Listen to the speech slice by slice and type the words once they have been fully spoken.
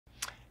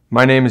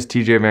My name is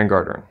Tejay van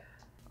Garderen.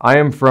 I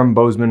am from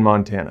Bozeman,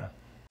 Montana.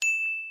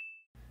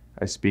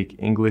 I speak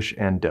English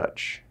and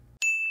Dutch.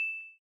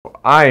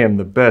 I am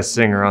the best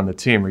singer on the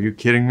team. Are you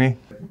kidding me?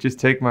 Just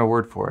take my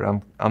word for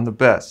it. I'm the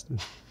best.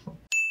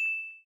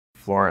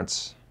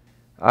 Florence.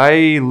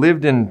 I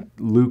lived in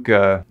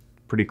Lucca,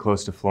 pretty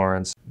close to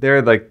Florence.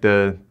 There, like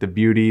the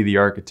beauty, the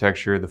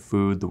architecture, the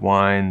food, the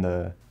wine,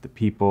 the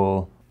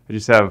people. I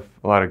just have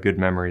a lot of good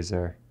memories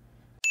there.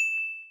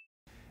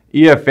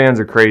 EF fans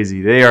are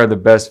crazy. They are the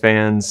best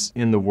fans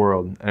in the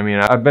world. I mean,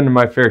 I've been to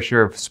my fair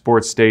share of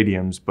sports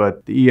stadiums,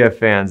 but the EF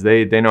fans,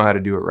 they know how to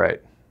do it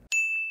right.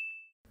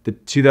 The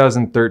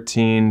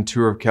 2013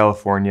 Tour of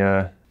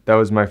California, that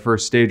was my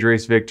first stage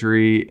race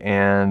victory,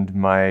 and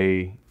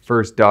my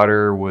first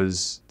daughter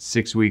was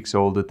 6 weeks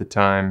old at the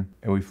time,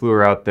 and we flew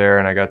her out there,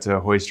 and I got to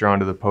hoist her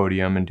onto the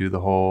podium and do the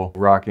whole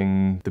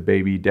rocking the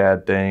baby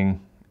dad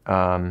thing.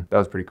 That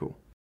was pretty cool.